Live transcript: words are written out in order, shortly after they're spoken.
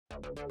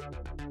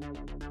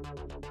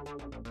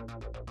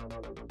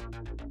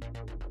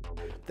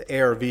The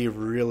ARV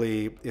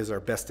really is our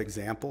best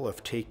example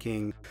of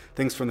taking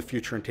things from the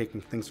future and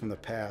taking things from the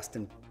past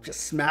and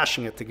just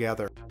smashing it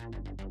together.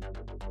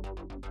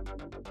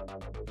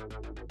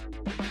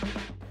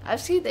 I've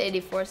skied the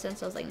 84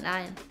 since I was like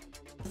 9.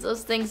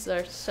 Those things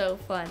are so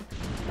fun.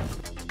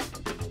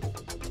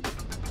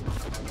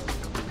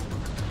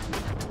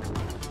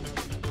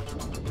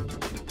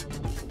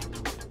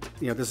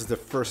 This is the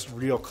first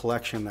real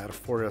collection that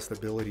afforded us the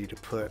ability to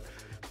put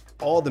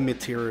all the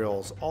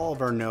materials, all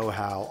of our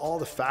know-how, all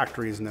the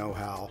factory's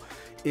know-how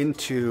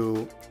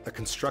into a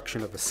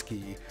construction of a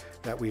ski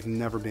that we've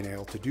never been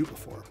able to do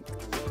before.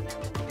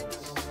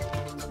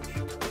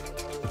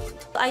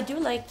 I do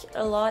like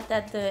a lot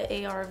that the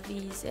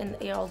ARVs and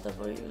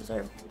ARWs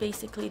are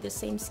basically the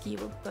same ski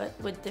but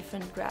with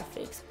different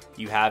graphics.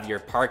 You have your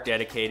park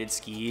dedicated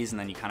skis and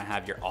then you kind of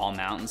have your all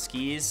mountain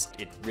skis.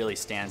 It really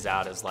stands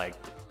out as like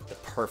the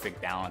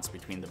perfect balance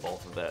between the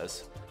both of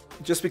those.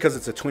 Just because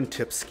it's a twin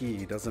tip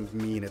ski doesn't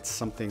mean it's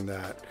something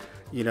that,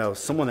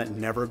 someone that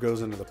never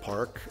goes into the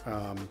park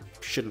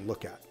shouldn't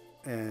look at.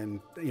 And,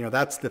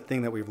 that's the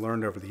thing that we've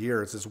learned over the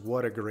years is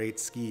what a great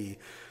ski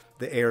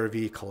the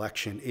ARV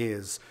collection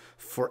is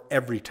for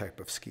every type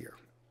of skier,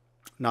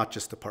 not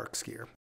just a park skier.